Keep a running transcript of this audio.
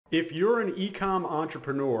If you're an e-com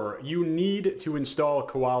entrepreneur, you need to install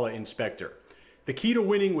Koala Inspector. The key to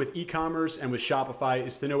winning with e-commerce and with Shopify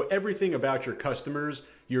is to know everything about your customers,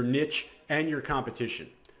 your niche, and your competition.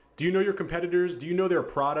 Do you know your competitors? Do you know their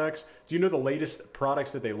products? Do you know the latest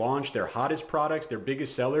products that they launched, their hottest products, their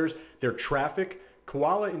biggest sellers, their traffic?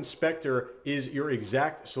 Koala Inspector is your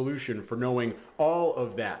exact solution for knowing all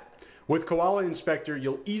of that. With Koala Inspector,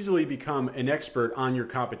 you'll easily become an expert on your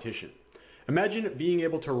competition. Imagine being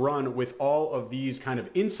able to run with all of these kind of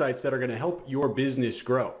insights that are going to help your business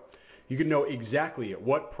grow. You can know exactly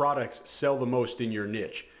what products sell the most in your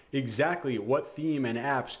niche, exactly what theme and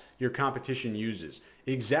apps your competition uses,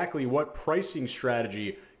 exactly what pricing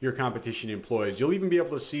strategy your competition employs. You'll even be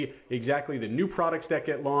able to see exactly the new products that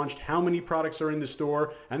get launched, how many products are in the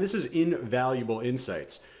store, and this is invaluable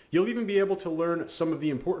insights. You'll even be able to learn some of the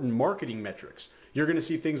important marketing metrics. You're going to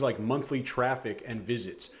see things like monthly traffic and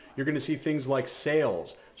visits. You're going to see things like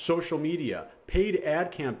sales, social media, paid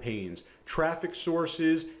ad campaigns, traffic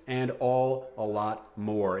sources, and a lot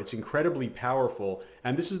more. It's incredibly powerful,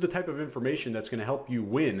 and this is the type of information that's going to help you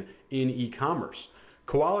win in e-commerce.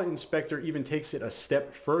 Koala Inspector even takes it a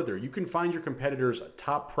step further. You can find your competitors'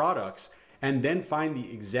 top products and then find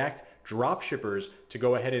the exact dropshippers to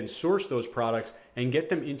go ahead and source those products and get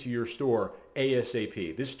them into your store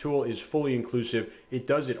ASAP. This tool is fully inclusive. It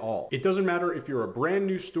does it all. It doesn't matter if you're a brand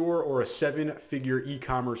new store or a seven-figure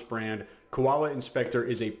e-commerce brand, Koala Inspector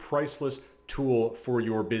is a priceless tool for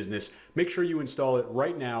your business. Make sure you install it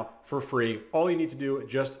right now for free. All you need to do is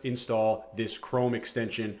just install this Chrome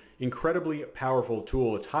extension. Incredibly powerful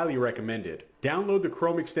tool. It's highly recommended. Download the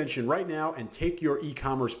Chrome extension right now and take your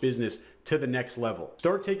e-commerce business to the next level.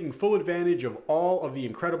 Start taking full advantage of all of the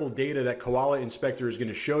incredible data that Koala Inspector is going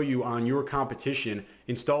to show you on your competition.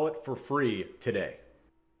 Install it for free today.